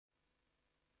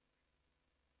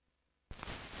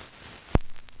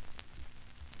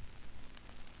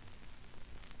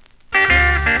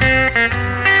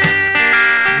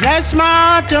Yes,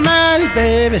 my automatic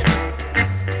baby.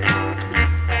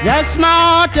 Yes,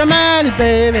 my automatic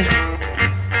baby.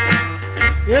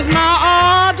 It's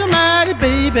my automatic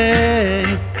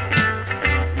baby.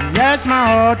 Yes,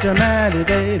 my automatic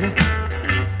baby.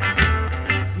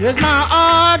 It's my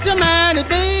automatic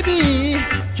baby.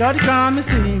 Try to come and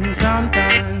see me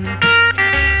sometime.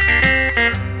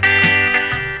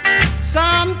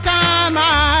 Sometime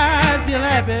I feel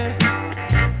happy.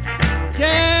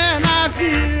 Can I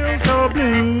feel so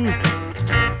blue?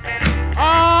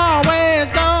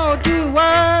 Always don't you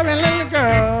worry, little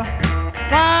girl.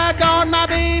 Why don't my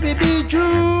baby be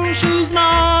true? She's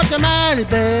my automatic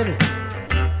baby.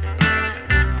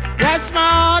 That's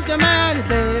my automatic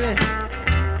baby.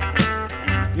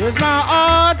 It's my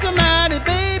automatic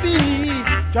baby.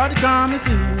 Try to come and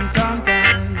see me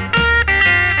sometime.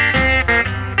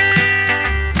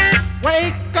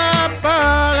 Wake up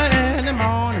early in the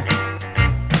morning,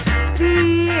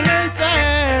 feeling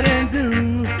sad and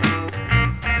blue.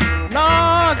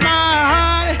 Lost my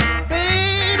honey,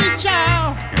 baby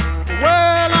child. The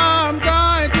world I'm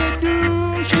going to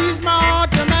do. She's my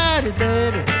automatic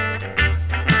baby.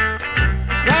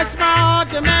 That's my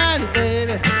automatic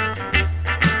baby.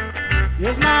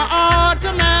 It's my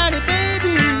automatic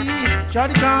baby. Try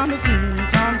to come and see me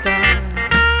sometime.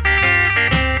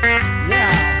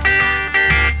 Yeah.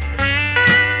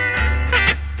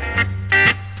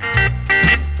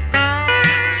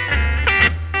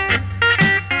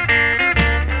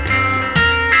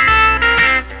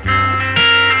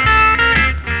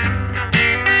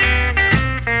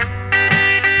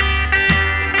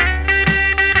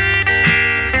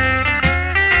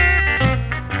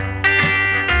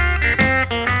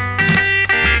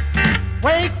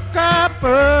 Wake up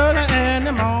early in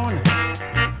the morning,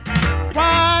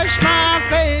 wash my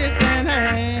face and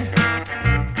hands.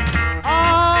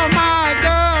 All my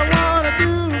girl wanna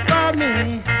do for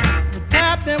me is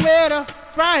tap me with a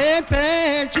frying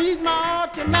pan. She's my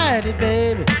automatic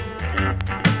baby.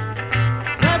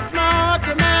 That's my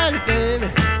automatic baby.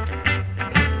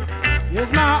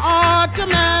 It's my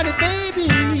automatic baby.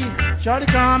 Shorty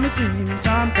come and see me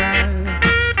sometime.